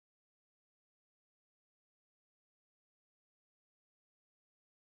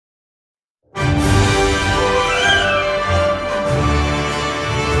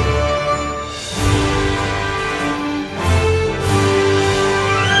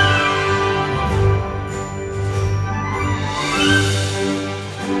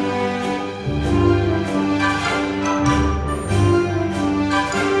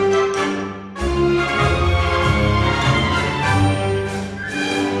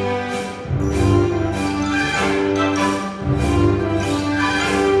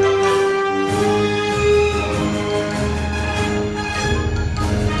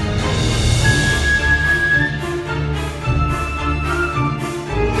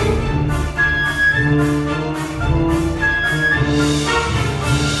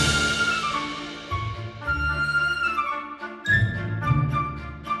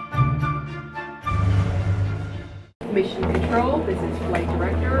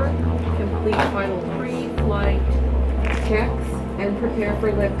complete final pre-flight checks and prepare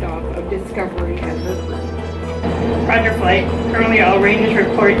for liftoff of Discovery and her crew. Roger flight. Currently all ranges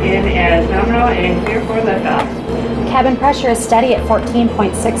report in as nominal and clear for liftoff. Cabin pressure is steady at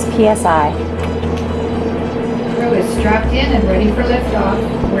 14.6 psi. Crew is strapped in and ready for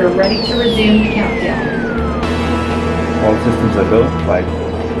liftoff. We're ready to resume the countdown. All systems are go. Flight.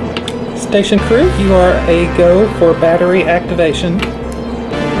 Station crew, you are a go for battery activation.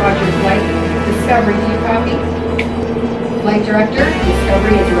 Roger flight. Discovery, do you copy? Flight director,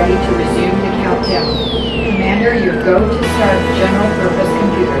 Discovery is ready to resume the countdown. Commander, your go to start general purpose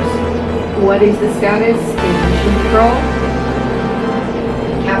computers. What is the status in mission control?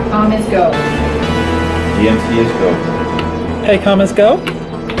 Capcom is go. GMC is go. ACOM is go.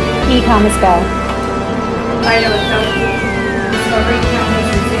 ECOM is go. Item is go. Discovery count is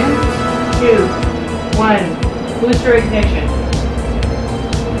resumed. 2, 1. Booster ignition.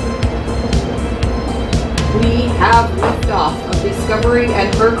 We have liftoff of Discovery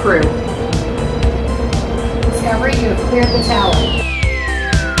and her crew. Discovery, you have cleared the tower.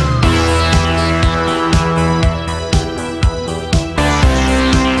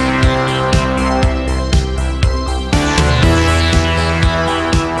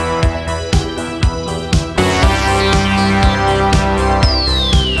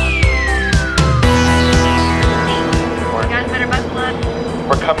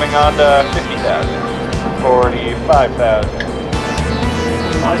 We're coming on to 50,000, 45,000.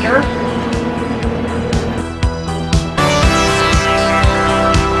 Roger.